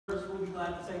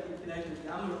glad to take and connect with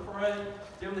you. I'm going to pray.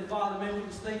 Heavenly Father, man, we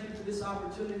just thank you for this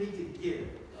opportunity to give.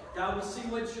 God, we see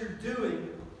what you're doing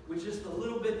with just a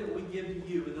little bit that we give to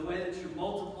you and the way that you're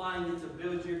multiplying it to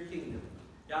build your kingdom.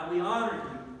 God, we honor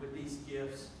you with these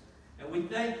gifts. And we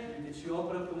thank you that you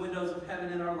open up the windows of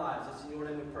heaven in our lives. It's in your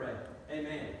name we pray.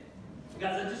 Amen.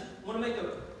 Guys, I just want to make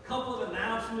a couple of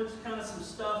announcements, kind of some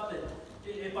stuff that,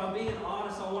 if I'm being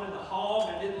honest, I wanted to hog.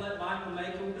 I didn't let Michael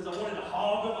make them because I wanted to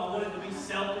hog them. I wanted to be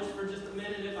selfish for just a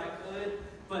minute if I could.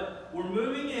 But we're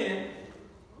moving in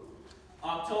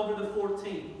October the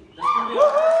 14th. That's going to be our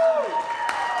first Sunday.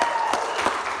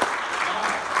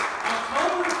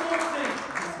 October the 14th.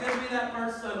 It's going to be that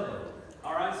first Sunday.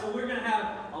 All right, so we're going to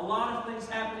have a lot of things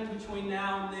happening between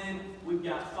now and then. We've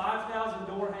got 5,000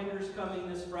 door hangers coming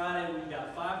this Friday. We've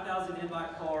got 5,000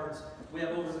 invite cards. We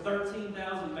have over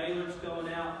 13,000 mailers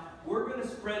going out. We're going to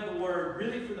spread the word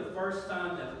really for the first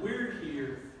time that we're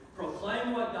here,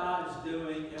 proclaim what God is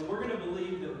doing, and we're going to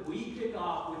believe that we kick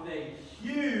off with a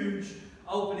huge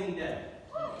opening day.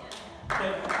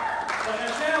 Okay? So I got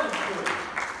a challenge for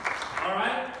you. All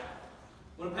right?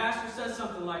 When a pastor says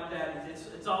something like that,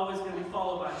 it's always going to be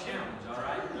followed by a challenge, all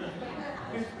right?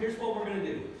 Here's what we're going to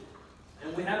do.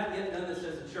 And we haven't yet done this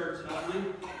as a church, and I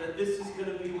believe that this is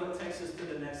going to be what takes us to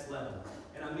the next level.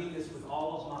 And I mean this with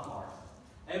all of my heart.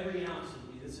 Every ounce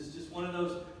of me. This is just one of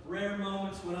those rare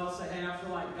moments when I'll say, hey, I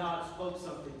feel like God spoke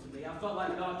something to me. I felt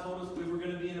like God told us we were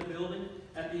going to be in a building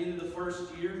at the end of the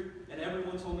first year, and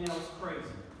everyone told me I was crazy.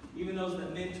 Even those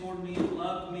that mentored me and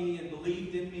loved me and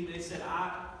believed in me, they said,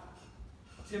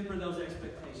 temper those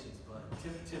expectations, bud.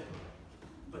 Temper.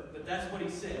 But that's what he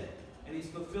said. And he's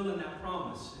fulfilling that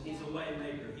promise. And he's a way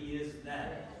maker. He is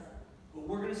that. But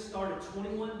we're going to start a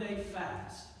 21-day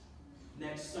fast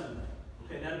next Sunday.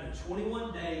 Okay, that'll be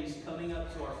 21 days coming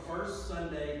up to our first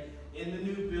Sunday in the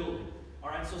new building. All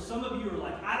right, so some of you are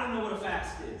like, I don't know what a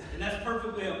fast is. And that's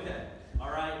perfectly okay. All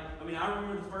right? I mean, I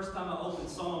remember the first time I opened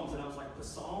Psalms, and I was like, the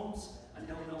Psalms? I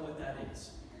don't know what that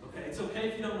is. Okay, it's okay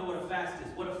if you don't know what a fast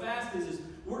is. What a fast is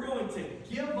we're going to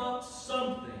give up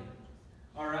something,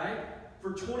 all right,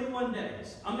 for 21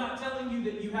 days. I'm not telling you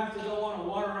that you have to go on a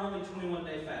water-only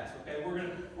 21-day fast, okay?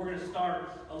 We're going to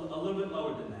start a little bit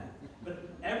lower than that. But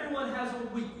everyone has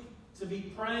a week to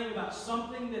be praying about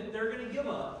something that they're going to give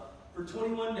up for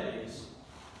 21 days.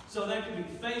 So that could be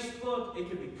Facebook, it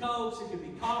could be Cokes, it could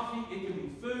be coffee, it could be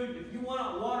food. If you want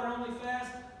a water-only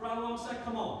fast, right alongside,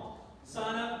 come on.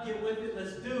 Sign up, get with it,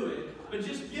 let's do it. But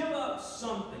just give up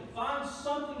something. Find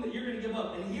something that you're going to give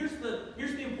up. And here's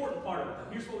the important part of it.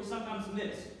 Here's what we sometimes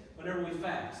miss whenever we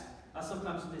fast. I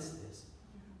sometimes miss this.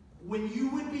 When you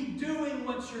would be doing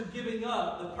what you're giving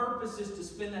up, the purpose is to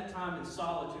spend that time in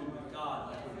solitude with God,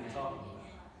 like we've been talking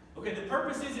about. Okay, the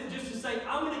purpose isn't just to say,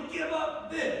 I'm going to give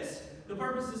up this. The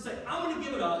purpose is to say, I'm going to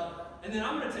give it up, and then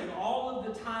I'm going to take all of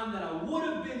the time that I would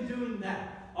have been doing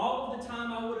that. All of the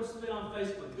time I would have spent on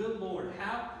Facebook. Good Lord,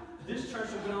 how this church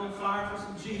would have been on fire for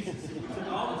some Jesus if we took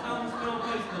all the time we spent on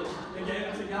Facebook and gave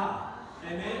it to God.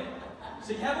 Amen?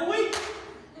 So you have a week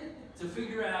to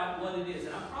figure out what it is.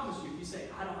 And I promise you, if you say,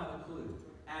 I don't have a clue,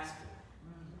 ask him.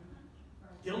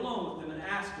 Get along with him and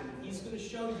ask him. And he's going to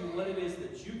show you what it is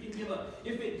that you can give up.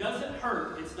 If it doesn't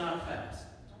hurt, it's not a fast.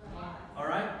 All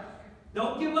right?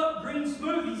 Don't give up green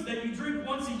smoothies that you drink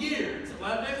once a year. So,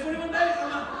 well, next 21 days,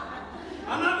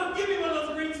 I'm not going to give you one of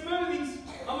those green smoothies.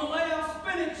 I'm going to lay off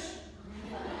spinach.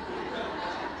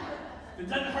 If it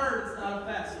doesn't hurt, it's not a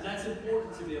fast. So that's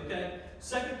important to me, okay?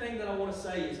 Second thing that I want to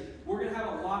say is we're going to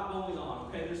have a lot going on,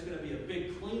 okay? There's going to be a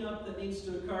big cleanup that needs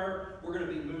to occur. We're going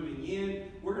to be moving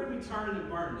in. We're going to be turning and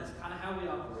burning. That's kind of how we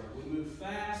operate. We move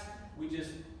fast. We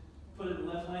just put it in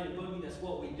the left lane and boogie. That's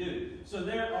what we do. So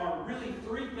there are really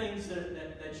three things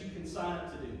that you can sign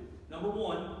up to do. Number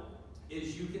one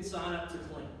is you can sign up to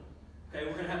clean. Okay,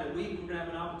 we're going to have a week. We're going to have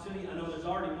an opportunity. I know there's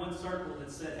already one circle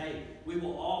that said, hey, we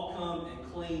will all come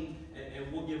and clean, and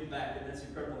we'll give back, and that's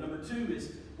incredible. Number two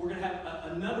is we're going to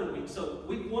have another week. So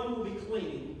week one will be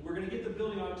cleaning. We're going to get the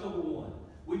building October 1.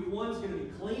 Week 1 is going to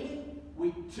be cleaning.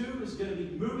 Week 2 is going to be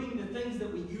moving the things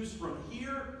that we use from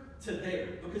here to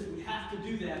there, because we have to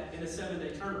do that in a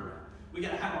 7-day turnaround. We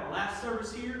got to have our last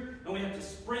service here, and we have to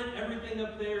sprint everything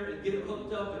up there and get it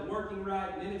hooked up and working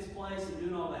right and in its place and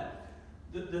doing all that.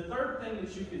 The third thing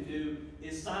that you can do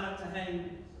is sign up to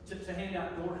hand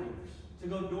out door hangers, to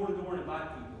go door to door and invite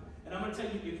people. And I'm going to tell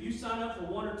you, if you sign up for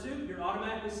 1 or 2, you're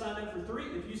automatically signed up for 3.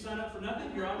 If you sign up for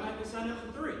nothing, you're automatically signed up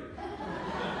for 3.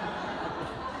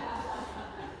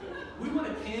 We want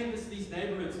to canvass these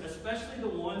neighborhoods, especially the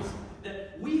ones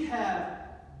that we have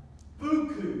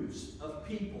bukus of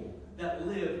people that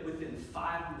live within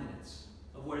 5 minutes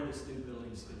of where this new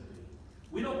building is going to be.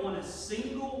 We don't want a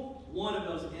single one of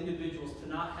those individuals to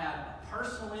not have a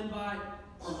personal invite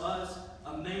from us,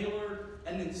 a mailer,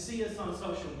 and then see us on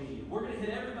social media. We're going to hit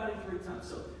everybody 3 times.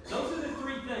 So those are the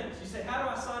 3 things. You say, how do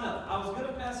I sign up? I was going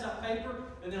to pass out paper,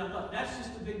 and then I thought, that's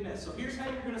just a big mess. So here's how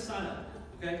you're going to sign up,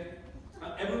 okay?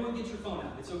 Everyone get your phone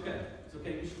out. It's okay. It's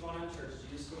okay to get your phone out in church.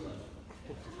 Jesus still loves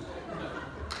you.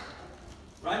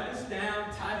 Write this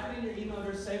down. Type it in your email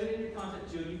address. Save it in your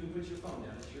contact. Jill, you can put your phone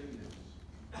down. It's your email.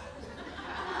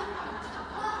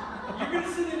 You're going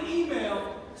to send an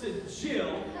email to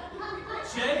Jill,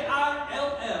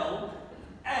 Jill,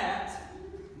 at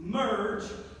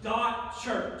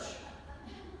Merge.Church.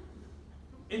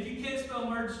 If you can't spell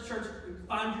Merge.Church,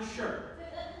 find your shirt.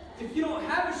 If you don't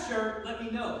have a shirt, let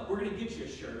me know. We're going to get you a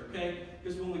shirt, okay?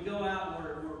 Because when we go out,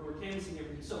 we're canvassing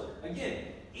everything. So, again,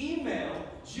 email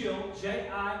Jill,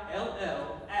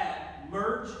 Jill, at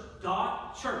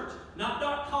Merge.Church. Not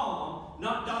 .com,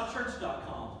 not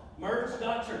 .church.com.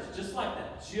 Merge.Church, just like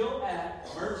that. Jill at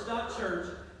Merge.Church,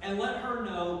 and let her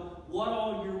know what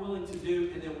all you're willing to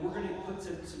do, and then we're going to put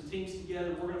some teams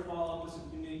together. We're going to follow up with some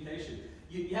communication.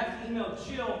 You have to email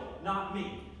Jill, not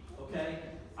me, okay?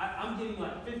 I'm getting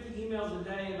like 50 emails a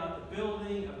day about the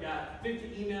building. I've got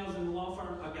 50 emails in the law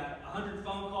firm. I've got 100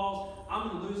 phone calls. I'm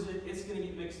going to lose it. It's going to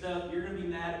get mixed up. You're going to be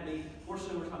mad at me.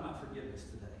 Fortunately, we're talking about forgiveness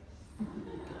today.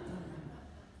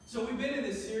 So we've been in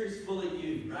this series full of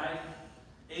you, right?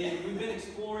 And we've been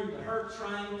exploring the hurt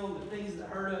triangle and the things that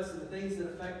hurt us and the things that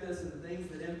affect us and the things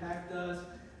that impact us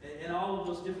and all of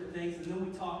those different things. And then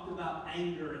we talked about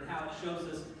anger and how it shows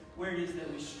us where it is that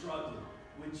we struggle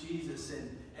with Jesus.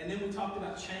 And then we talked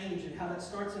about change and how that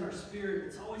starts in our spirit.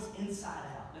 It's always inside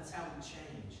out. That's how we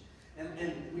change. And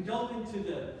we dove into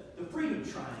the freedom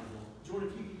triangle. Jordan,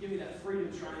 if you could give me that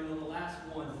freedom triangle, the last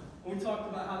one. And we talked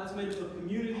about how that's made up of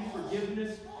community,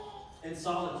 forgiveness, and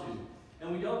solitude.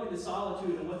 And we dove into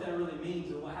solitude and what that really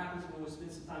means and what happens when we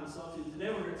spend some time in solitude. Today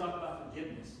we're going to talk about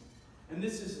forgiveness. And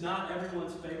this is not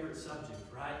everyone's favorite subject,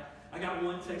 right? I got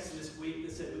one text this week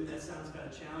that said, ooh, that sounds kind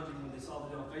of challenging when they saw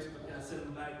it on Facebook. And I sent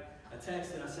them back a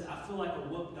text and I said, I feel like a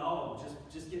whooped dog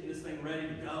just getting this thing ready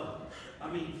to go. I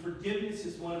mean, forgiveness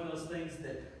is one of those things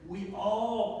that we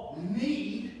all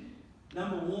need,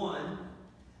 number one,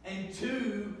 and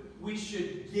two, we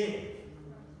should give.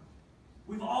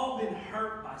 We've all been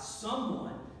hurt by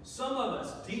someone, some of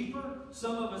us deeper,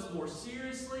 some of us more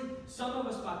seriously, some of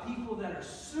us by people that are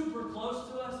super close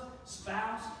to us,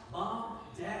 spouse, mom,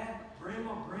 dad,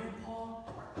 grandma, grandpa,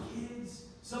 our kids,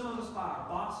 some of us by our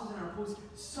bosses and our employees.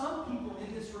 Some people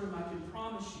in this room, I can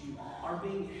promise you, are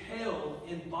being held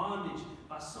in bondage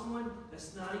by someone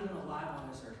that's not even alive on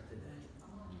this earth today.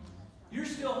 You're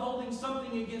still holding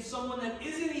something against someone that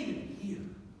isn't even here.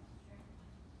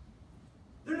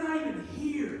 They're not even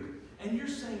here. And you're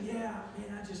saying, yeah,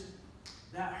 man,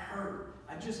 that hurt.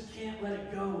 I just can't let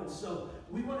it go. And so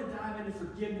we want to dive into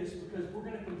forgiveness because we're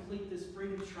going to complete this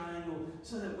freedom triangle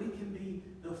so that we can be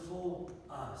the full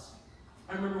us.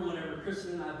 I remember whenever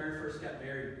Kristen and I very first got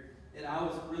married, and I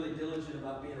was really diligent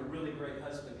about being a really great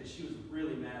husband because she was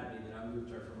really mad at me that I moved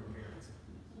her from her parents.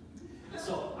 And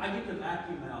so I get the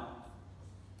vacuum out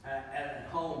at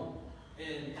home.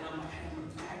 And I'm like, hey, I'm going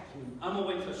to vacuum. I'm going to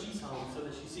wait until she's home so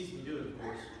that she sees me do it, of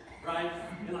course. Right?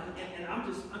 And I'm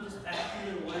just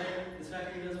vacuuming away. This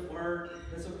vacuum doesn't work.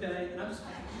 That's okay. And I'm just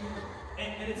vacuuming.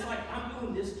 And it's like I'm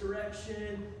going this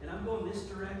direction, and I'm going this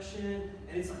direction.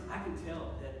 And it's like I can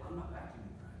tell that I'm not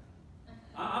vacuuming right.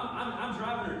 I'm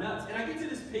driving her nuts. And I get to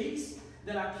this piece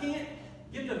that I can't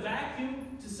get the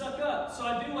vacuum to suck up. So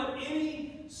I do what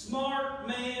any smart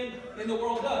man in the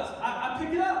world does. I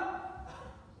pick it up.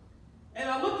 And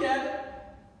I look at it,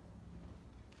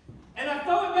 and I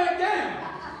throw it back down,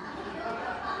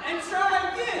 and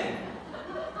try again.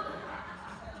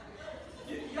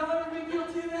 Y'all ever been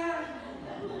guilty of that?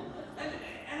 And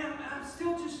I'm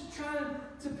still just trying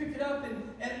to pick it up, and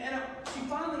she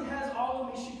finally has all of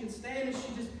me she can stand, and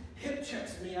she just hip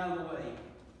checks me out of the way,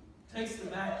 takes the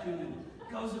vacuum, and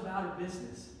goes about her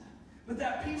business. But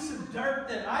that piece of dirt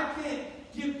that I can't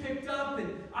get picked up, and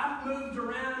I've moved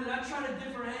around, and I tried a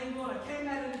different angle, and I came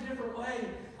at it a different way.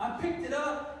 I picked it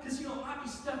up because, it might be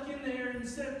stuck in there, and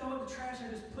instead of throwing it in the trash, I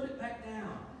just put it back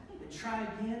down and try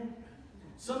again.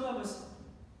 Some of us,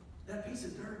 that piece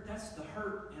of dirt, that's the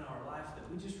hurt in our life that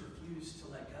we just refuse to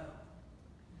let go.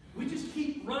 We just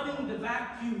keep running the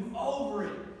vacuum over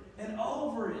it and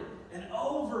over it and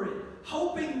over it,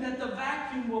 hoping that the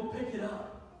vacuum will pick it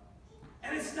up.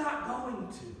 And it's not going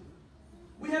to.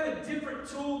 We have a different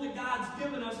tool that God's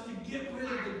given us to get rid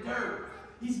of the dirt.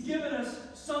 He's given us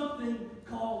something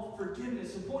called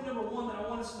forgiveness. And point number one that I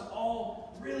want us to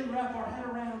all really wrap our head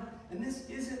around And this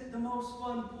isn't the most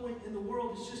fun point in the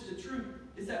world. It's just the truth.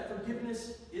 Is that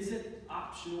forgiveness isn't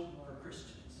optional for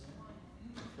Christians.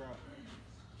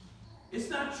 It's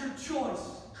not your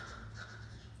choice.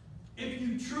 If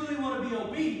you truly want to be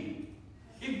obedient,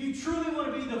 if you truly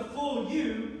want to be the full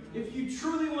you, if you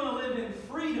truly want to live in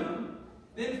freedom,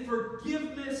 then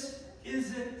forgiveness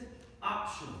isn't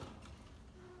optional.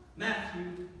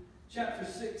 Matthew chapter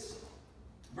 6,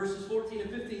 verses 14 and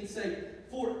 15 say,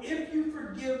 "For if you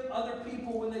forgive other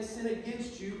people when they sin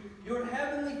against you, your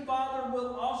heavenly Father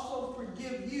will also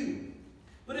forgive you.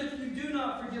 But if you do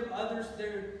not forgive others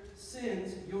their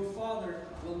sins, your Father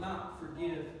will not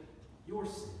forgive your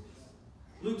sins."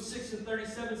 Luke 6 and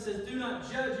 37 says, "Do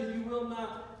not judge, and you will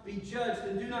not be judged.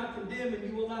 And do not condemn, and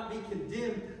you will not be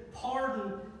condemned.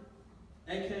 Pardon,"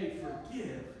 aka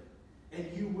forgive,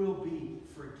 "and you will be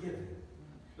forgiven."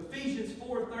 Ephesians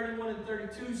 4:31 and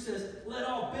 32 says, "Let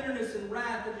all bitterness and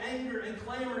wrath and anger and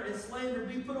clamor and slander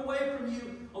be put away from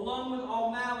you, along with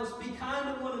all malice. Be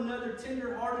kind to one another,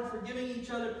 tender-hearted, forgiving each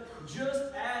other,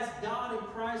 just as God in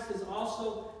Christ has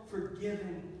also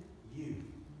forgiven you."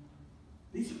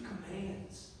 These are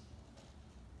commands.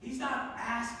 He's not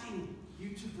asking you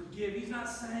to forgive. He's not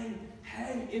saying,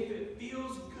 hey, if it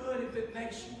feels good, if it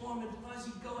makes you warm and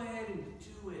fuzzy, go ahead and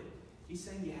do it. He's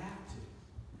saying you have to.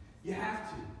 You have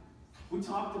to. We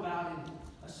talked about in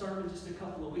a sermon just a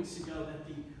couple of weeks ago that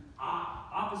the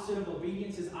opposite of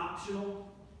obedience is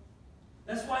optional.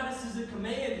 That's why this is a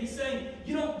command. He's saying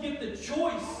you don't get the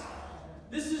choice.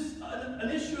 This is an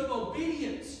issue of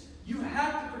obedience. You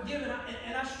have to forgive,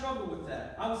 and I struggle with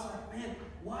that. I was like, man,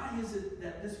 why is it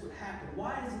that this would happen?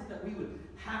 Why is it that we would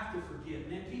have to forgive?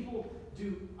 Man, people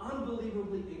do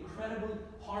unbelievably, incredibly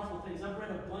harmful things. I've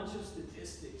read a bunch of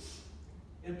statistics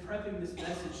in prepping this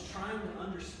message, trying to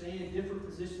understand different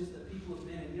positions that people have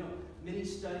been in. You know, many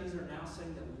studies are now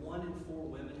saying that 1 in 4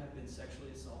 women have been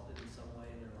sexually assaulted in some way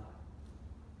in their life.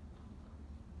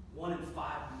 1 in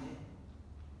 5 men.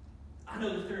 I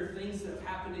know that there are things that have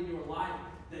happened in your life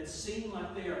that seem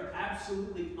like they are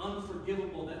absolutely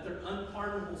unforgivable, that they're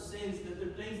unpardonable sins, that they're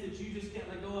things that you just can't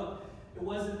let go of. It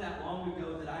wasn't that long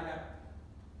ago that I got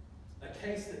a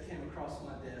case that came across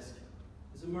my desk.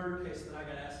 It was a murder case that I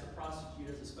got asked to prosecute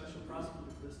as a special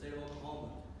prosecutor for the state of Oklahoma.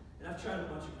 And I've tried a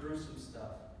bunch of gruesome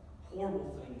stuff,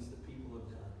 horrible things that people have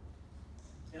done.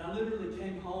 And I literally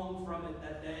came home from it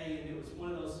that day, and it was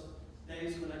one of those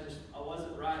days when I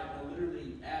wasn't right. And I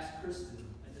literally asked Kristen,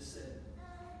 I just said,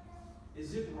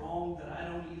 is it wrong that I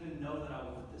don't even know that I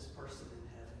want this person in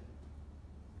heaven?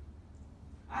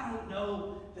 I don't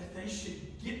know that they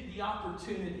should get the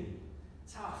opportunity.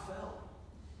 That's how I felt.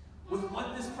 With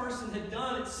what this person had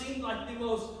done, it seemed like the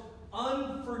most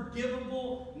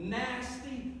unforgivable,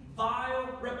 nasty, vile,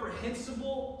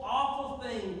 reprehensible, awful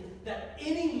thing that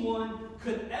anyone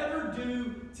could ever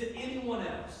do to anyone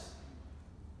else.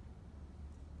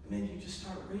 And then you just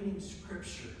start reading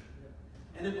Scripture.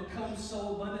 And it becomes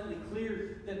so abundantly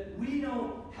clear that we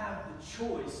don't have the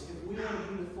choice if we want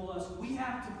to be the full us. We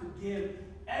have to forgive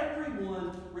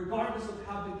everyone regardless of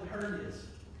how big the hurt is.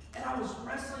 And I was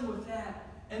wrestling with that.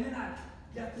 And then I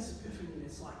got this epiphany. And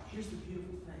it's like, here's the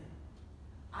beautiful thing.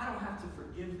 I don't have to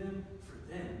forgive them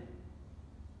for them.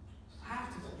 I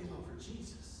have to forgive them for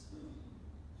Jesus.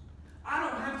 I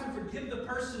don't have to forgive the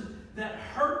person that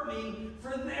hurt me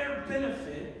for their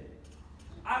benefit.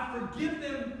 I forgive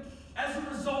them as a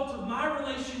result of my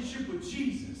relationship with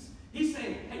Jesus. He's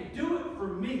saying, hey, do it for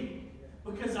me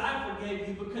because I forgave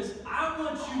you, because I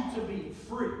want you to be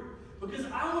free, because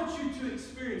I want you to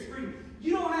experience freedom.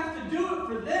 You don't have to do it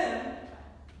for them.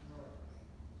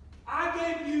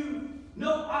 I gave you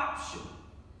no option.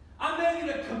 I made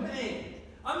it a command.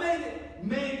 I made it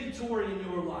mandatory in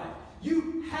your life.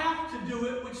 You have to do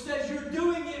it, which says you're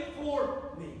doing it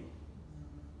for me.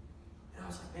 And I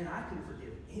was like, man, I can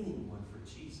forgive anyone for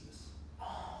Jesus.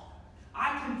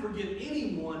 I can forgive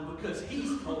anyone because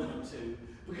He's told me to,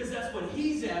 because that's what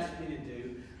He's asked me to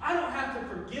do. I don't have to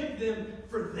forgive them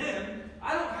for them.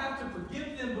 I don't have to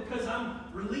forgive them because I'm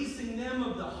releasing them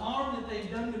of the harm that they've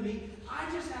done to me.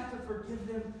 I just have to forgive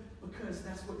them because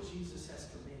that's what Jesus has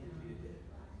commanded me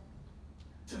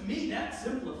to do. To me, that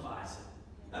simplifies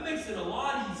it. That makes it a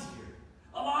lot easier.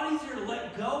 A lot easier to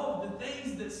let go of the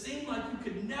things that seem like you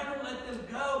could never let them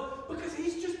go because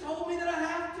He's just told me that I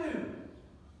have to.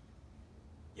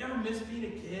 You ever miss being a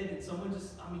kid and someone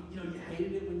just, you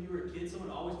hated it when you were a kid, someone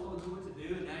always told you what to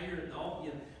do, and now you're an adult,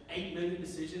 you have 8 million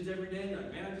decisions every day, and you're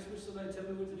like, man, I just wish somebody would tell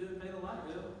me what to do and pay the light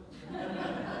bill.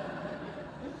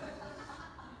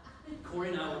 Corey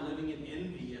and I were living in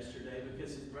envy yesterday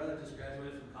because his brother just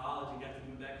graduated from college and got to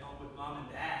move back home with mom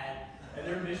and dad, and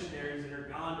they're missionaries and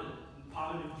they're gone to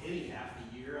Papua New Guinea half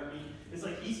the year. I mean, it's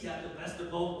like he's got the best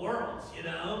of both worlds, you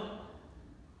know?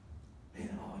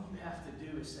 Man, all you have to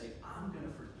do is say, I'm going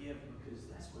to forgive because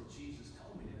that's what Jesus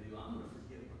told me to do. I'm going to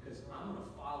forgive because I'm going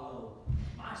to follow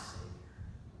my Savior.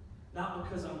 Not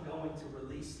because I'm going to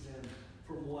release them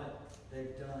from what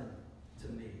they've done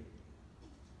to me.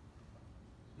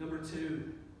 Number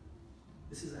 2,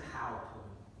 this is a how point.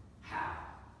 How?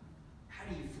 How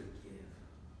do you forgive?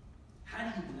 How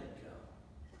do you let go?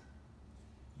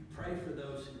 You pray for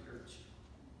those who hurt you.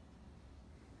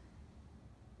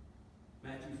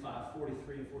 Matthew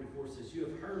 5:43 and 44 says, you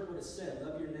have heard what is said,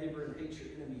 love your neighbor and hate your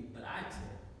enemy. But I tell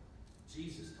you,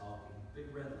 Jesus talking,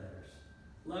 big red letters,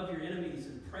 love your enemies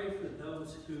and pray for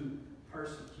those who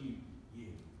persecute you.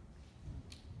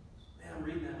 Man, I'm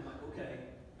reading that, I'm like, okay,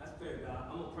 that's fair, God.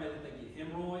 I'm going to pray that they get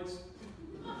hemorrhoids.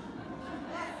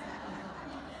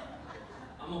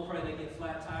 I'm going to pray they get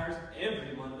flat tires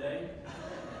every Monday.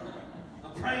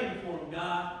 I'm praying for them,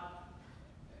 God.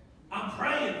 I'm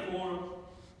praying for them.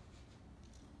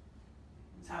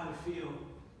 It's how we feel.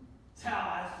 It's how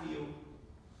I feel.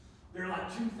 There are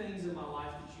like 2 things in my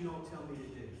life that you don't tell me to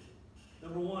do.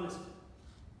 Number 1 is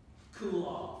cool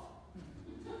off.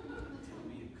 Tell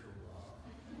me to cool off.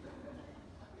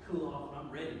 Cool off when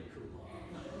I'm ready to cool off.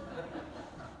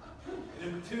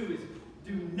 And number 2 is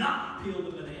do not peel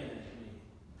the banana at me.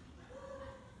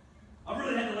 I've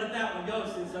really had to let that one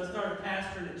go since I started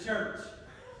pastoring at church.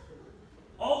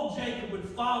 Old Jacob would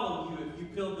follow you if you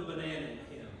peeled the banana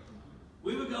at him.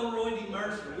 We would go Roy D.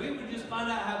 Mercer. We would just find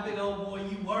out how big old boy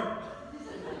you were.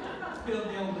 Peel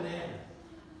the old banana.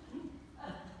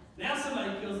 Now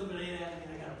somebody peels the banana at me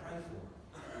and I got to pray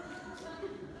for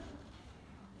him.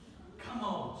 Come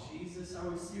on, Jesus. Are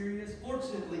we serious?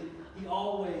 Fortunately, he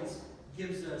always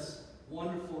gives us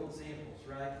wonderful examples,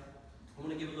 right? I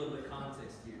want to give a little bit of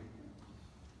context here.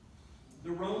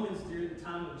 The Romans, during the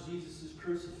time of Jesus'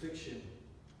 crucifixion,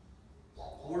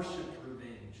 worshipped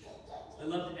revenge. They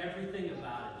loved everything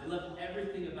about it. They loved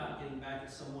everything about getting back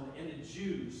at someone. And the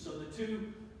Jews, so the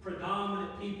 2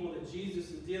 predominant people that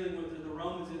Jesus is dealing with are the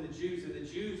Romans and the Jews. And the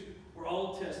Jews were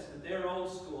Old Testament. They're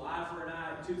old school, eye for an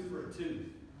eye, tooth for a tooth.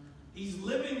 He's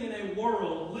living in a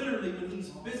world, literally, when he's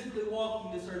physically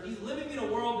walking this earth, he's living in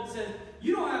a world that says,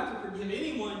 you don't have to forgive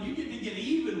anyone. You get to get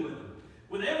even with them,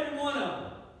 with every one of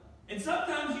them. And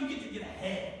sometimes you get to get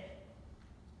ahead.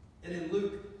 And in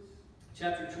Luke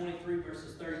chapter 23,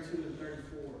 verses 32 and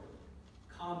 34,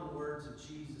 common words of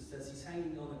Jesus as he's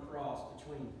hanging on the cross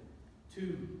between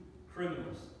 2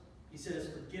 criminals. He says,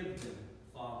 forgive them,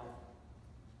 Father,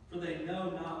 for they know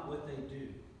not what they do.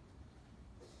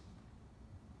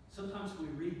 Sometimes we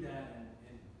read that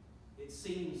and it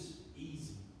seems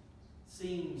easy. It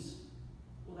seems,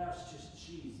 well, that's just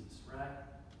Jesus, right?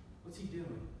 What's he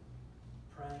doing?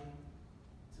 Praying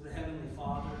to the Heavenly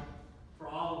Father for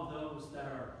all of those that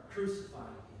are crucifying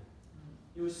him.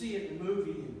 You will see it in the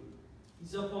movie, and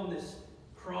he's up on this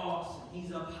cross, and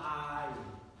he's up high,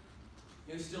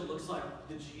 and he still looks like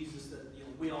the Jesus that,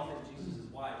 we all think Jesus is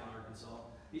white in Arkansas.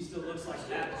 He still looks like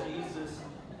that Jesus.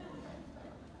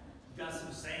 Got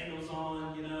some sandals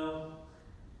on,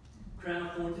 crown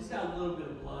of thorns. He's got a little bit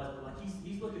of blood, but like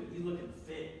he's looking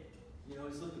fit.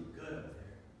 He's looking good up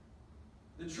there.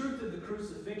 The truth of the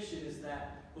crucifixion is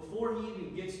that before he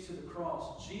even gets to the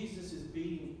cross, Jesus is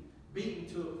beaten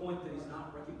to a point that he's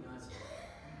not recognizable.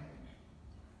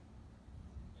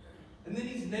 And then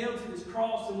he's nailed to this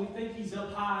cross, and we think he's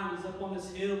up high, and he's up on this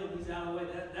hill, and he's out of the way.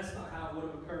 That's not how it would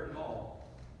have occurred at all.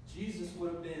 Jesus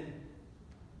would have been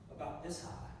about this high.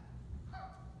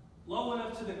 Low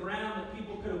enough to the ground that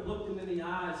people could have looked him in the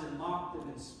eyes and mocked him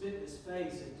and spit in his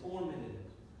face and tormented him.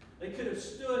 They could have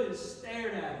stood and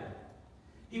stared at him.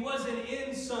 He wasn't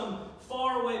in some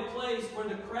faraway place where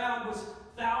the crowd was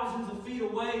thousands of feet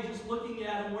away just looking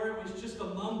at him, where it was just a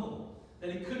mumble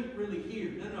that he couldn't really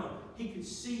hear. No. He could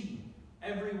see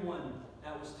everyone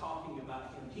that was talking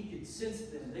about him. He could sense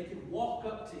them. They could walk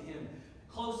up to him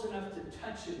close enough to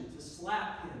touch him, to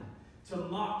slap him, to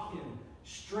mock him,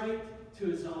 straight to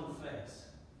his own face.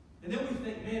 And then we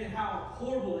think, man, how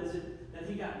horrible is it that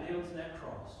he got nailed to that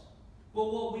cross?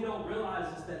 Well, what we don't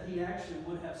realize is that he actually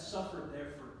would have suffered there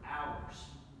for hours.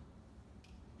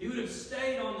 He would have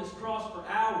stayed on this cross for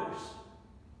hours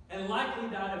and likely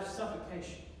died of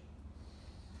suffocation.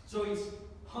 So he's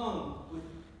hung with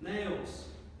nails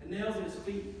and nails in his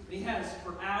feet. And he has,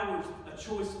 for hours, a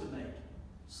choice to make.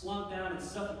 Slump down and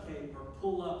suffocate, or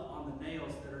pull up on the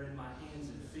nails that are in my hands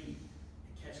and feet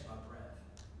and catch my breath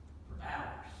for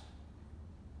hours.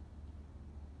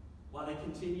 While they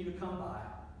continue to come by,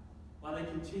 while they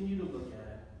continue to look at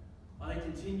it, while they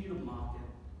continue to mock it,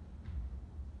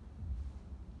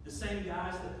 the The same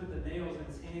guys that put the nails in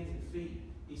his hands and feet,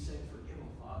 he's saying, forgive them,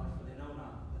 Father, for they know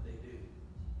not what they do.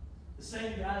 The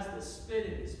same guys that spit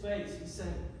in his face, he's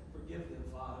saying, forgive them,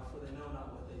 Father, for they know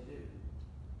not what they do.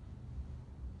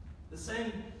 The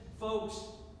same folks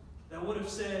that would have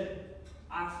said,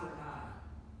 eye for an eye,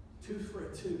 tooth for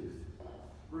a tooth.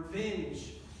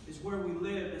 Revenge is where we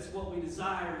live. It's what we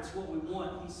desire. It's what we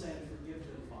want. He's saying, forgive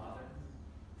them, Father,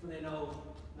 for they know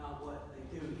not what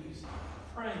they do. He's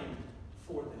praying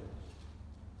for them.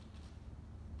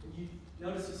 And you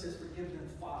notice he says, forgive them,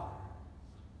 Father.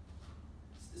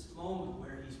 It's this moment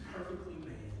where he's perfectly man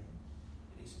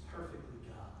and he's perfectly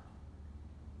God.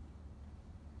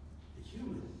 The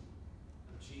human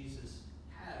of Jesus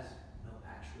has no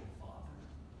actual father.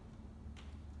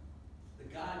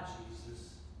 The God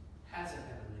Jesus has a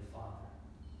heavenly Father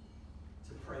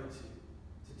to pray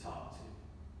to talk to.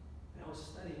 And I was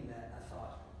studying that, and I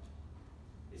thought,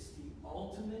 it's the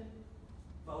ultimate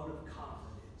vote of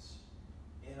confidence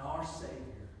in our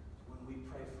Savior when we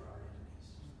pray for our enemies.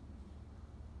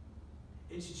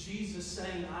 It's Jesus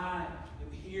saying, I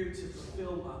am here to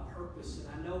fulfill my purpose, and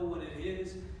I know what it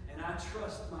is, and I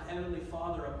trust my Heavenly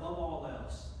Father above all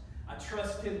else. I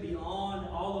trust Him beyond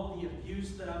all of the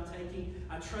abuse that I'm taking.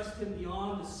 I trust Him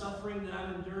beyond the suffering that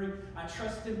I'm enduring. I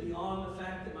trust Him beyond the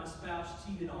fact that my spouse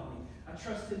cheated on me. I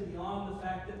trust Him beyond the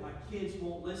fact that my kids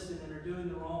won't listen and are doing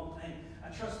the wrong thing. I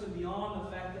trust Him beyond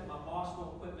the fact that my boss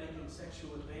won't quit making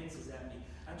sexual advances at me.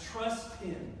 I trust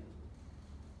Him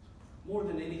more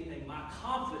than anything. My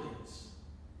confidence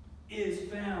is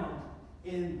found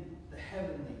in the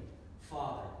Heavenly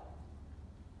Father.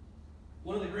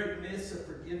 One of the great myths of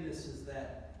forgiveness is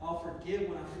that I'll forgive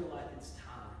when I feel like it's time.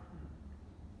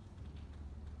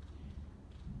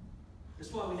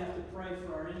 That's why we have to pray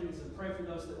for our enemies and pray for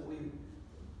those that we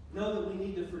know that we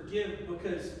need to forgive,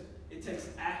 because it takes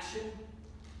action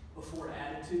before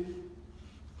attitude.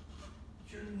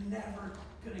 You're never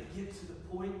going to get to the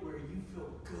point where you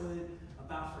feel good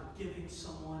about forgiving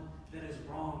someone that has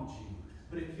wronged you.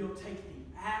 But if you'll take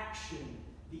the action,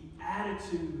 the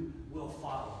attitude will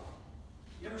follow.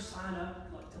 You ever sign up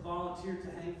to volunteer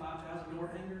to hang 5,000 door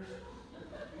hangers?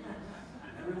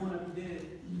 Every one of you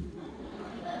did.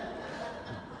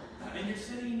 And you're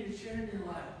sitting in your chair and you're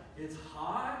like, it's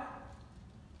hot.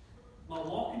 My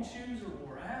walking shoes are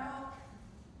wore out.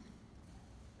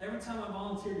 Every time I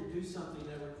volunteer to do something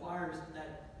that requires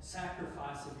that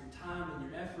sacrifice of your time and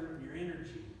your effort and your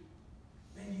energy,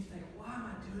 man, you think, why am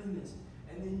I doing this?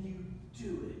 And then you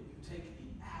do it. You take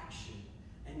the action.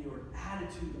 And your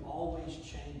attitude always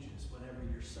changes whenever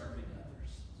you're serving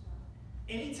others.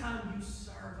 Anytime you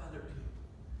serve other people,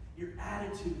 your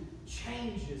attitude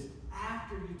changes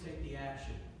after you take the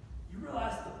action. You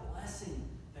realize the blessing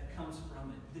that comes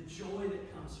from it, the joy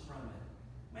that comes from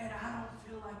it. Man, I don't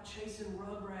feel like chasing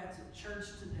rugrats at church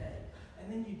today.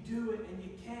 And then you do it and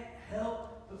you can't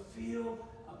help but feel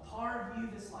a part of you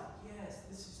that's like, yes,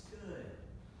 this is good.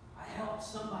 I helped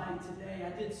somebody today.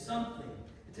 I did something.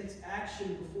 It takes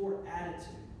action before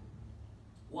attitude.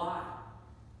 Why?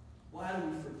 Why do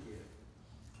we forgive?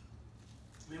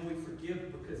 Man, we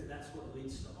forgive because that's what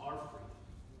leads to our freedom.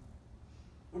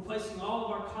 We're placing all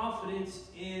of our confidence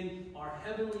in our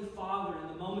Heavenly Father in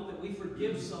the moment that we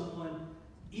forgive someone,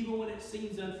 even when it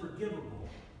seems unforgivable.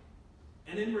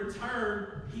 And in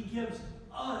return, He gives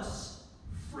us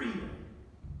freedom.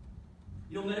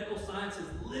 You know, medical science has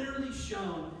literally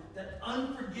shown that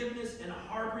unforgiveness and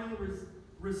harboring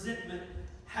resentment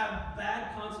have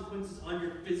bad consequences on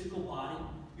your physical body.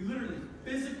 You literally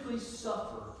physically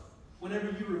suffer whenever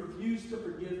you refuse to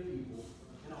forgive people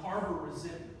and harbor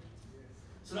resentment.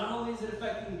 So not only is it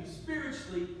affecting you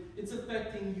spiritually, it's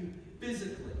affecting you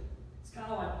physically. It's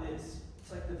kind of like this.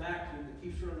 It's like the vacuum that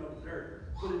keeps running over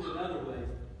dirt. Put it another way.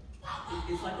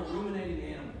 It's like a ruminating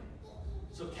animal.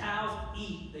 So cows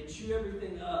eat, they chew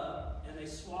everything up, and they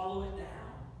swallow it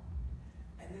down,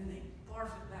 and then they barf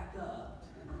it back up,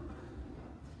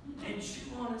 and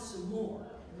chew on it some more,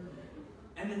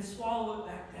 and then swallow it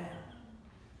back down.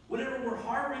 Whenever we're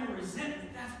harboring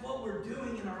resentment, that's what we're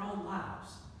doing in our own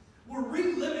lives. We're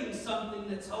reliving something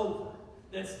that's over,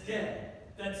 that's dead,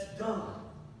 that's done.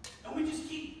 And we just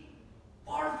keep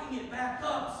barfing it back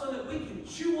up so that we can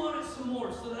chew on it some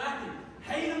more, so that I can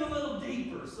hate him a little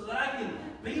deeper, so that I can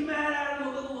be mad at him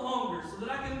a little longer, so that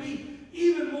I can be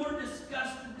even more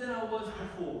disgusted than I was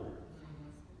before.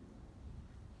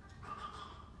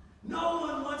 No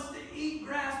one wants to eat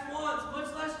grass once,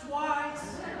 much less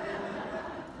twice.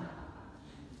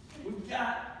 We've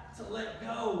got to let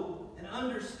go and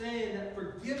understand that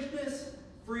forgiveness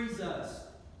frees us.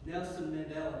 Nelson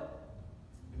Mandela,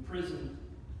 in prison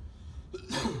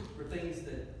for things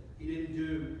that he didn't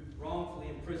do wrongfully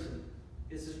in prison.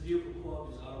 It's this beautiful quote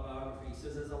in his autobiography. He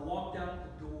says, as I walked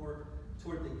out the door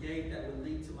toward the gate that would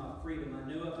lead to my freedom,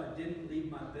 I knew if I didn't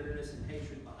leave my bitterness and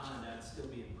hatred behind, I'd still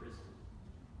be in prison.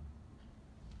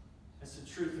 That's the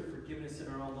truth of forgiveness in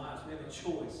our own lives. We have a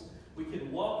choice. We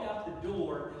can walk out the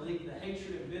door and leave the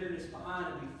hatred and bitterness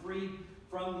behind and be free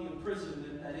from the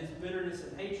imprisonment that is bitterness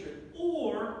and hatred,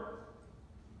 or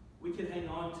we can hang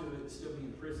on to it and still be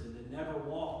imprisoned and never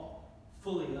walk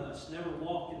fully us, never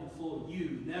walk in the full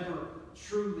you, never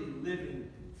truly living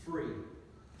free.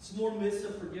 Some more myths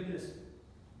of forgiveness.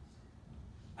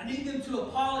 I need them to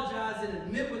apologize and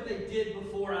admit what they did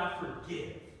before I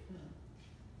forgive.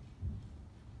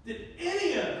 Did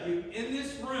any of you in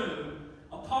this room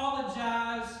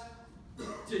apologize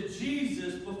to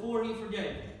Jesus before he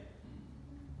forgave you?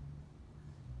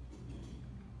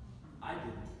 I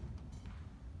didn't.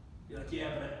 You're like,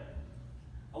 yeah, but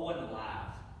I wasn't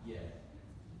alive yet.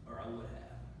 Or I would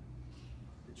have.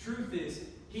 The truth is,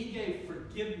 he gave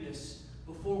forgiveness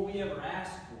before we ever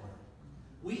asked for it.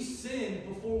 We sinned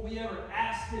before we ever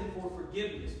asked him for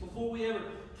forgiveness. Before we ever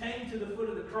came to the foot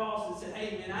of the cross and said,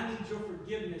 hey man, I need your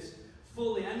forgiveness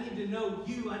fully. I need to know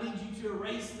you. I need you to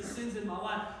erase the sins in my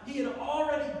life. He had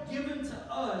already given to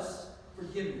us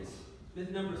forgiveness.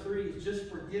 Myth number 3 is just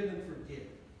forgive and forget.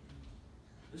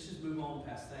 Let's just move on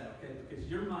past that, okay? Because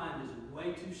your mind is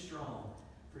way too strong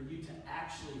for you to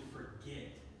actually forget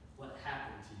what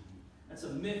happened to you. That's a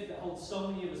myth that holds so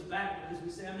many of us back because we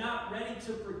say, I'm not ready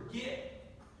to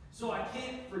forget, so I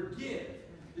can't forgive.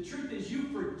 The truth is you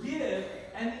forgive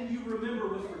and then you remember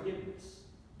with forgiveness.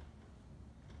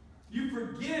 You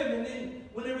forgive, and then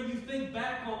whenever you think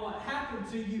back on what happened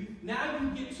to you, now you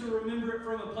get to remember it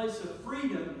from a place of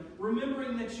freedom,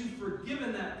 remembering that you've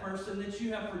forgiven that person, that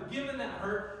you have forgiven that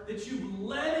hurt, that you've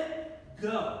let it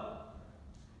go.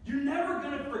 You're never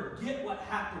going to forget what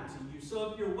happened to you.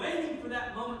 So if you're waiting for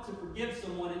that moment to forgive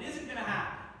someone, it isn't going to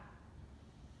happen.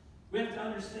 We have to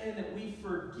understand that we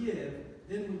forgive,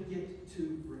 then we get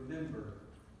to remember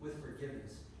with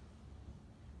forgiveness.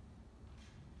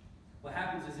 What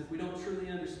happens is if we don't truly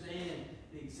understand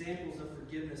the examples of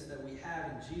forgiveness that we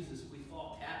have in Jesus, we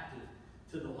fall captive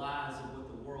to the lies of what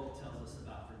the world tells us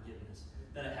about forgiveness.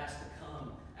 That it has to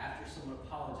come after someone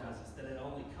apologizes, that it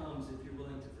only comes if you're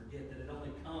willing to forget, that it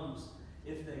only comes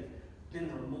if they've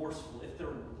been remorseful, if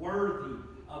they're worthy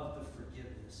of the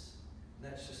forgiveness.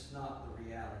 That's just not the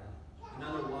reality.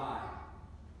 Another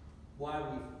why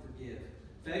we forgive.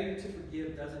 Failure to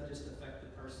forgive doesn't just affect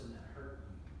the person that hurt you.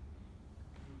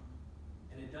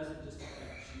 And it doesn't just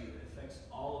affect you, it affects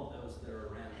all of those that are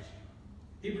around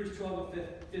you. Hebrews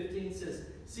 12:15 says,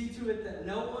 see to it that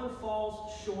no one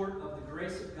falls short of the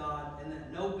grace of God, and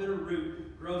that no bitter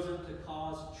root grows up to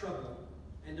cause trouble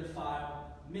and defile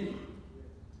many.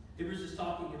 Hebrews is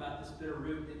talking about this bitter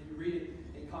root. If you read it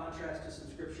in contrast to some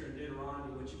scripture in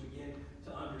Deuteronomy, what you begin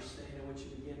to understand and what you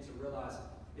begin to realize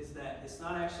is that it's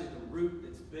not actually the root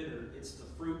that's bitter, it's the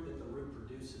fruit that the root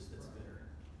produces that's bitter.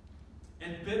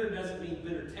 And bitter doesn't mean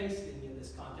bitter tasting in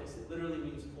this context. It literally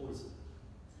means poison.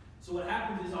 So what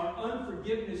happens is our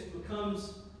unforgiveness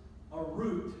becomes a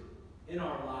root in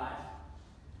our life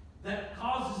that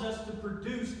causes us to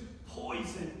produce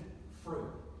poison fruit.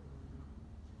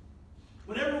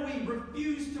 Whenever we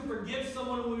refuse to forgive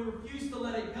someone and we refuse to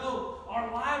let it go, our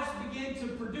lives begin to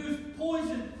produce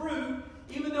poison fruit,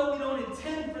 even though we don't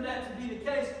intend for that to be the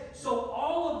case. So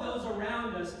all of those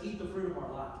around us eat the fruit of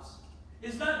our lives.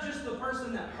 It's not just the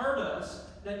person that hurt us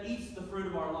that eats the fruit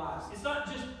of our lives. It's not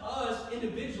just us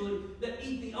individually that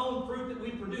eat the own fruit that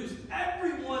we produce.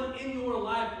 Everyone in your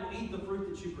life will eat the fruit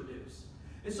that you produce.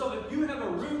 And so if you have a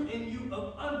root in you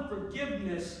of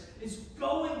unforgiveness, it's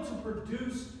going to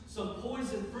produce some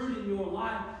poison fruit in your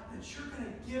life that you're going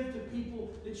to give to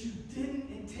people that you didn't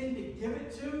intend to give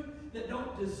it to, that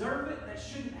don't deserve it, that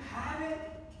shouldn't have it.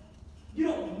 You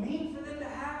don't mean for them to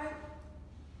have it.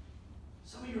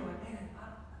 Some of you are like, man,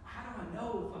 how do I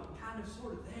know if I'm kind of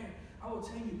sort of there? I will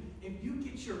tell you, if you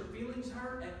get your feelings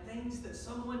hurt at things that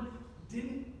someone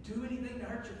didn't do anything to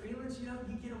hurt your feelings,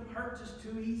 you get them hurt just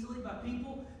too easily by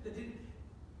people that didn't.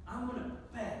 I'm going to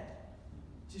bet,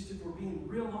 just if we're being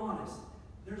real honest,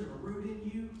 there's a root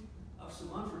in you of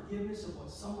some unforgiveness of what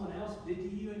someone else did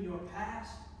to you in your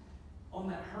past on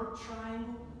that hurt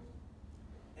triangle.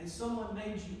 And someone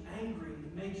made you angry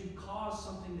and made you cause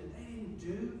something that they didn't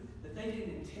do, that they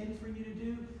didn't intend for you to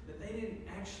do, that they didn't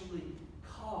actually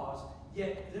cause,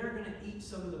 yet they're going to eat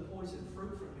some of the poison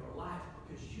fruit from your life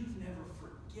because you've never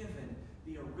forgiven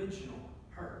the original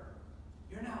hurt.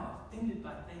 You're now offended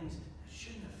by things that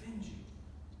shouldn't offend you.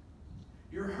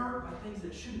 You're hurt by things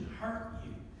that shouldn't hurt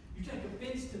you. You take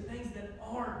offense to things that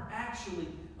aren't actually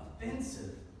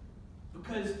offensive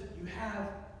because you have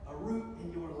a root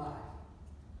in your life.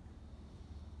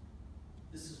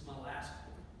 This is my last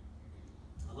point.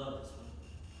 I love this one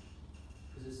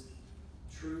because it's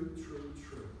true, true,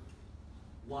 true.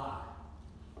 Why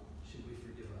should we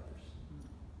forgive others?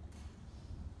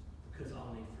 Because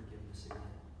I'll need forgiveness again.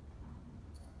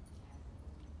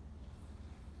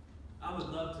 I would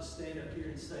love to stand up here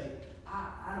and say,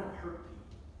 I don't hurt people.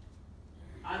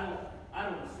 I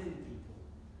don't offend people.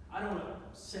 I don't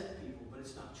upset people, but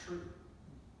it's not true.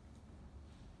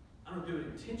 I don't do it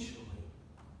intentionally.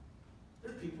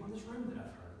 There are people in this room that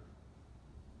I've hurt.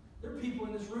 There are people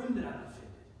in this room that I've offended.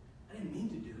 I didn't mean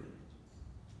to do it.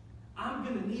 I'm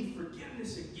going to need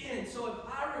forgiveness again. So if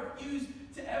I refuse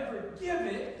to ever give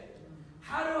it,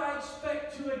 how do I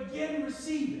expect to again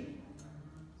receive it?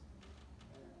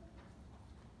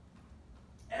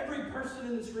 Every person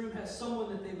in this room has someone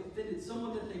that they've offended,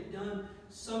 someone that they've done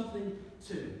something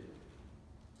to.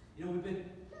 You know, we've been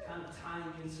kind of tying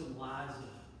in some lies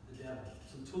of the devil,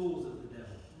 some tools of the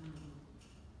devil.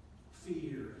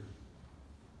 Fear,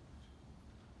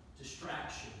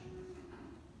 distraction,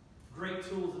 great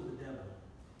tools of the devil.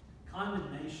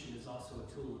 Condemnation is also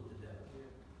a tool of the devil.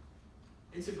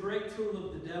 It's a great tool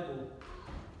of the devil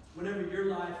whenever your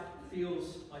life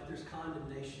feels like there's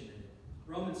condemnation in it.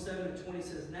 Romans 7:20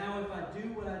 says, now if I do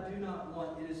what I do not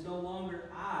want, it is no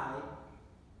longer I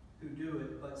who do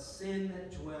it, but sin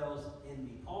that dwells in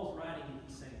me. Paul's writing and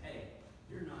he's saying, hey,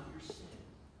 you're not your sin.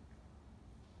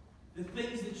 The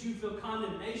things that you feel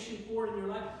condemnation for in your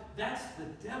life, that's the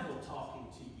devil talking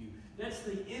to you. That's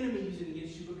the enemy using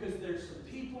against you, because there's some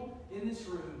people in this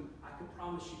room, I can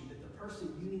promise you, that the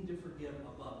person you need to forgive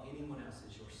above anyone else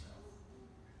is yourself.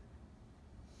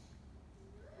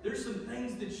 There's some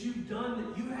things that you've done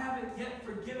that you haven't yet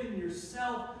forgiven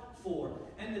yourself for.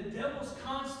 And the devil's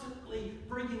constantly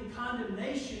bringing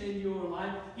condemnation in your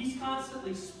life. He's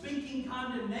constantly speaking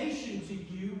condemnation to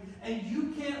you, and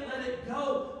you can't let it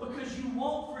go because you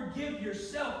won't forgive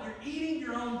yourself. You're eating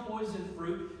your own poison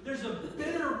fruit. There's a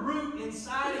bitter root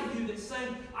inside of you that's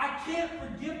saying, I can't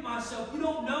forgive myself. You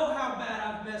don't know how bad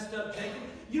I've messed up, Jacob.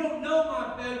 You don't know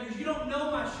my failures. You don't know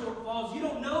my shortfalls. You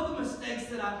don't know the mistakes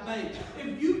that I've made.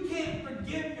 If you can't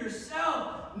forgive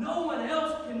yourself, no one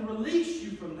else can release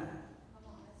you from that.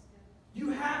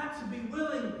 You have to be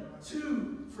willing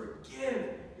to forgive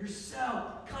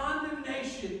yourself.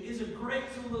 Condemnation is a great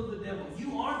tool of the devil.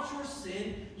 You aren't your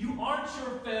sin. You aren't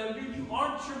your failure. You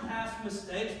aren't your past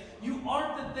mistakes. You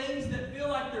aren't the things that feel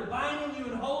like they're binding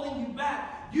you and holding you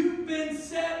back. You've been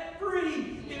set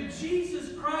free. If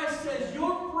Jesus Christ says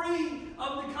you're free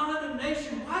of the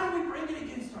condemnation, why do we bring it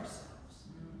against ourselves?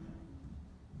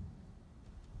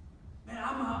 Man,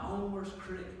 I'm my own worst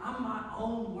critic. I'm my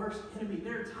own worst enemy.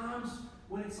 There are times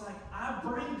when it's like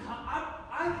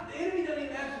the enemy doesn't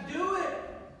even have to do it.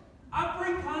 I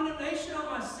bring condemnation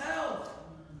on myself.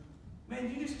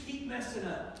 Man, you just keep messing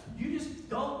up. You just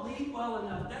don't lead well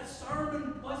enough. That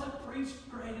sermon wasn't preached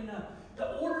great enough.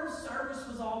 The order of service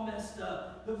was all messed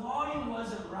up. The volume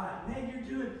wasn't right. Man,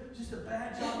 you're doing just a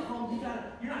bad job at home.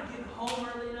 You're not getting home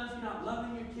early enough. You're not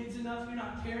loving your kids enough. You're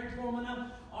not caring for them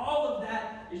enough. All of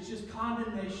that is just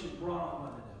condemnation brought on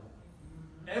by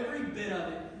the devil. Every bit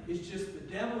of it is just the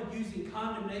devil using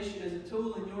condemnation as a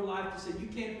tool in your life to say you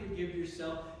can't forgive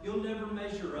yourself. You'll never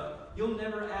measure up. You'll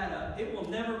never add up. It will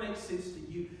never make sense to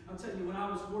you. I'm telling you, when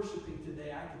I was worshiping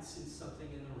today, I could sense something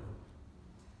in the room.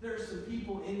 There are some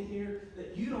people in here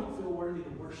that you don't feel worthy to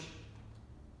worship.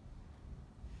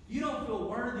 You don't feel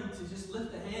worthy to just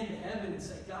lift a hand to heaven and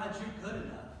say, God, you're good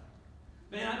enough.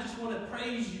 Man, I just want to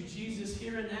praise you, Jesus,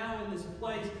 here and now in this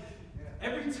place.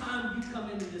 Every time you come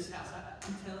into this house,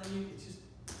 I'm telling you, it's just,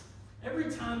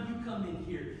 every time you come in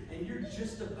here and you're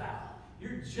just about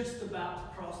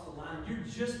to cross the line. You're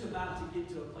just about to get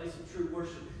to a place of true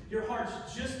worship. Your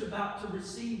heart's just about to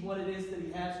receive what it is that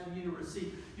He has for you to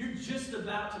receive. You're just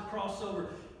about to cross over.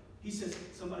 He says,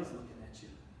 somebody's looking at you.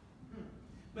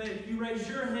 But if you raise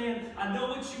your hand, I know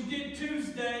what you did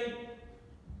Tuesday.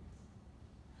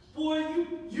 Boy,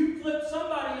 you flipped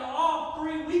somebody off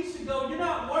 3 weeks ago. You're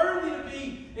not worthy to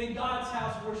be in God's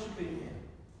house worshiping Him.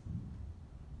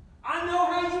 I know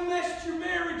how you messed your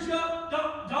marriage up.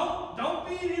 Don't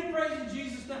be in here praising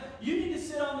Jesus now. You need to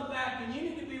sit on the back and you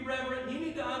need to be reverent. And you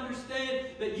need to understand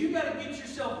that you got to get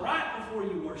yourself right before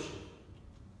you worship.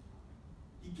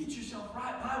 You get yourself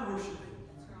right by worshiping.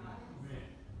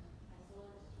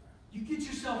 You get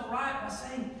yourself right by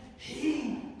saying,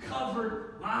 He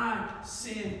covered my my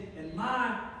sin and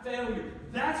my failure.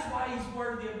 That's why he's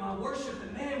worthy of my worship.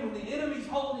 And man, when the enemy's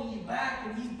holding you back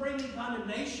and he's bringing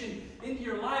condemnation into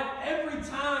your life, every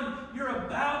time you're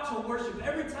about to worship,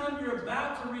 every time you're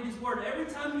about to read his word, every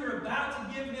time you're about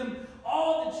to give him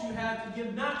all that you have to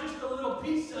give, not just a little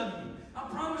piece of you, I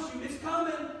promise you, it's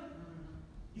coming.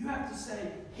 You have to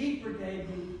say, he forgave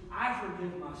me, I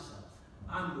forgive myself.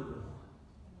 I'm moving on.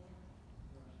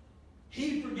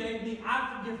 He forgave me,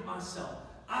 I forgive myself.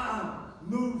 I'm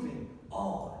moving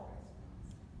on.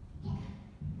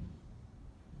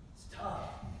 It's tough.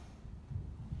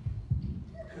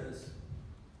 Because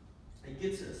it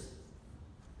gets us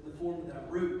in the form of that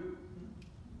root.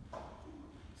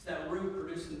 It's that root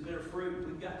producing the bitter fruit.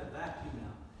 We've got to vacuum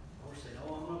out. Or say,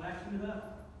 oh, I'm going to vacuum it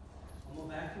up. I'm going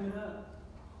to vacuum it up.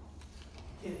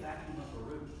 You can't vacuum up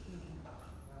a root.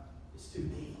 It's too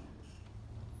deep.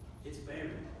 It's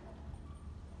buried.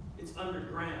 It's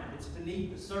underground. It's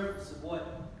beneath the surface of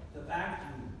what the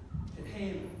vacuum can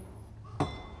handle.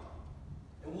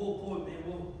 And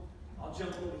I'll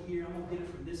jump over here. I'm going to get it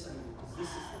from this angle because this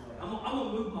is the way. I'm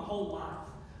going to move my whole life.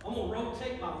 I'm going to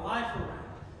rotate my life around.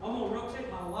 I'm going to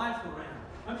rotate my life around.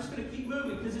 I'm just going to keep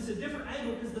moving because it's a different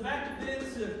angle because the vacuum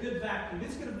is a good vacuum.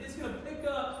 It's going to pick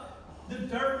up the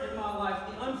dirt in my life,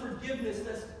 the unforgiveness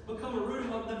that's become a root of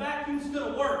my. The vacuum's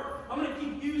going to work. I'm going to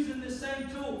keep using this same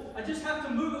tool. I just have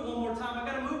to move it one more time. I've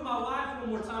got to move my life one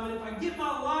more time. And if I get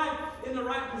my life in the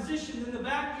right position, then the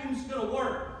vacuum's going to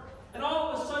work. And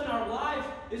all of a sudden, our life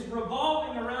is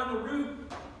revolving around the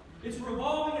root. It's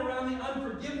revolving around the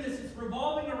unforgiveness. It's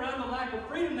revolving around the lack of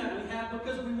freedom that we have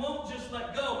because we won't just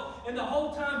let go. And the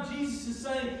whole time Jesus is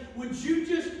saying, would you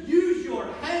just use your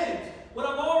hands? What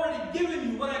I've already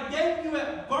given you, what I gave you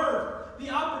at birth, the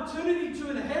opportunity to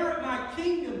inherit my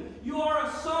kingdom. You are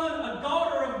a son, a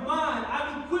daughter of mine.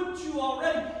 I've equipped you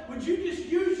already. Would you just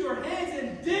use your hands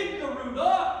and dig the root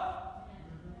up?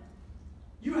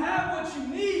 You have what you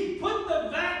need. Put the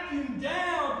vacuum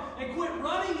down and quit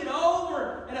running it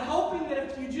over and hoping that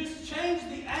if you just change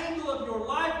the angle of your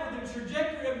life or the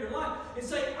trajectory of your life and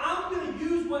say, I'm going to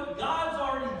use what God's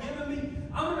already given me.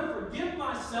 I'm going to forgive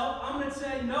myself. I'm going to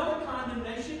say no to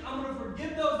condemnation. I'm going to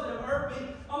forgive those that have hurt me.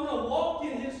 I'm going to walk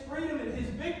in his freedom and his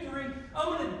victory. I'm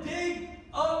going to dig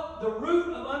up the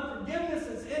root of unforgiveness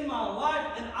that's in my life,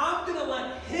 and I'm going to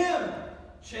let him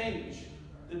change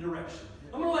the direction.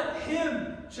 I'm going to let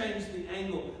him change the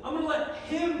angle. I'm going to let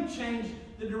him change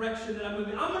the direction that I'm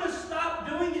moving. I'm going to stop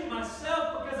doing it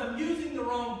myself because I'm using the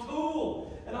wrong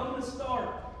tool. And I'm going to start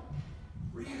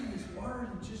reading his word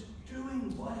and just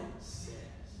doing what it says.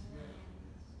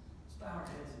 Let's bow our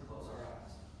heads and close our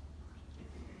eyes.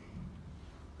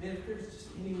 Man, if there's just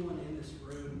anyone in this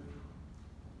room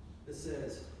that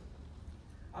says,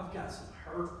 I've got some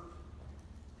hurt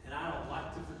and I don't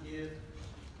like to forgive,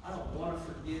 I don't want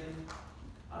to forgive,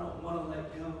 I don't want to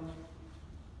let go,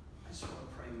 I just want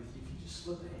to pray with you. If you just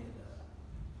slip a hand up.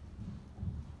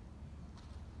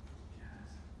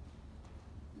 Guys.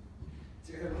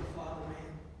 Dear Heavenly Father,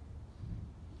 man,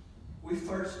 we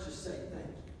first just say thank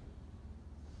you.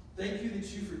 Thank you that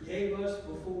you forgave us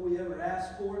before we ever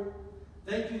asked for it.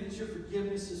 Thank you that your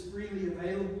forgiveness is freely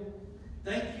available.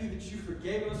 Thank you that you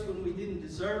forgave us when we didn't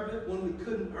deserve it, when we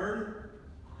couldn't earn it.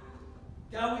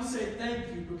 God, we say thank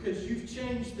you because you've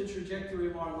changed the trajectory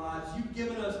of our lives. You've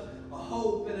given us a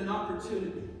hope and an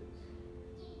opportunity.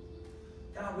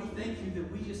 God, we thank you that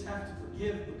we just have to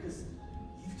forgive because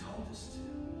you've told us to.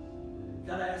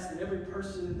 God, I ask that every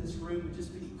person in this room would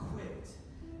just be equipped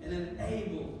and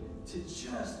enabled to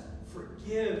just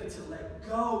forgive, to let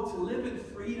go, to live in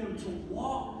freedom, to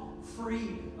walk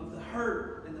free of the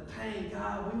hurt and the pain.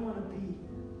 God, we want to be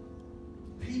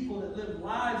people that live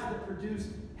lives that produce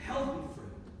healthy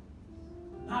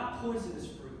fruit, not poisonous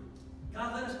fruit.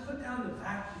 God, let us put down the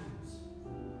vacuums.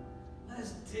 Let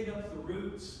us dig up the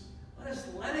roots. Let us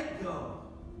let it go.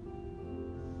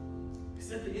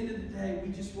 Because at the end of the day,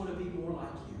 we just want to be more like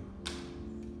you.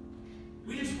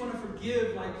 We just want to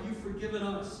forgive like you've forgiven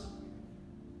us.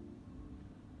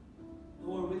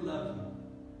 Lord, we love you.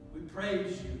 We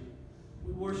praise you.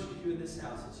 We worship you in this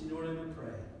house. It's in your name we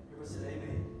pray. Everybody say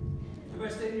amen.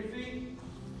 Everybody stay on your feet.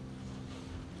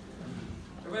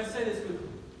 Everybody say this with me.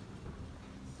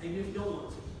 Even if you don't want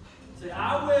to. Say,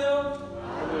 I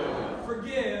will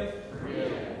forgive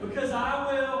because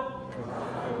I will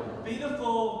be the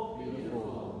full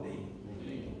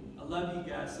me. I love you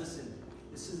guys. Listen,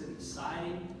 this is an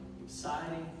exciting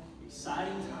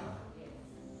time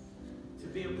to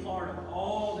be a part of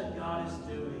all that God is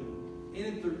doing in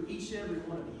and through each and every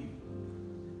one of you.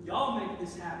 Y'all make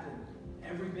this happen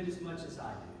every bit as much as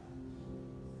I do.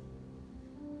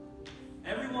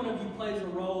 Every one of you plays a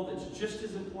role that's just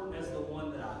as important as the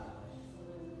one that I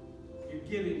play. Your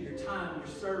giving, your time, your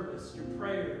service, your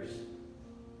prayers.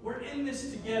 We're in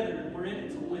this together, and we're in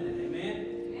it to win it.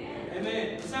 Amen?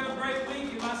 Amen. Let's have a great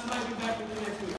week. You might be back with you next week.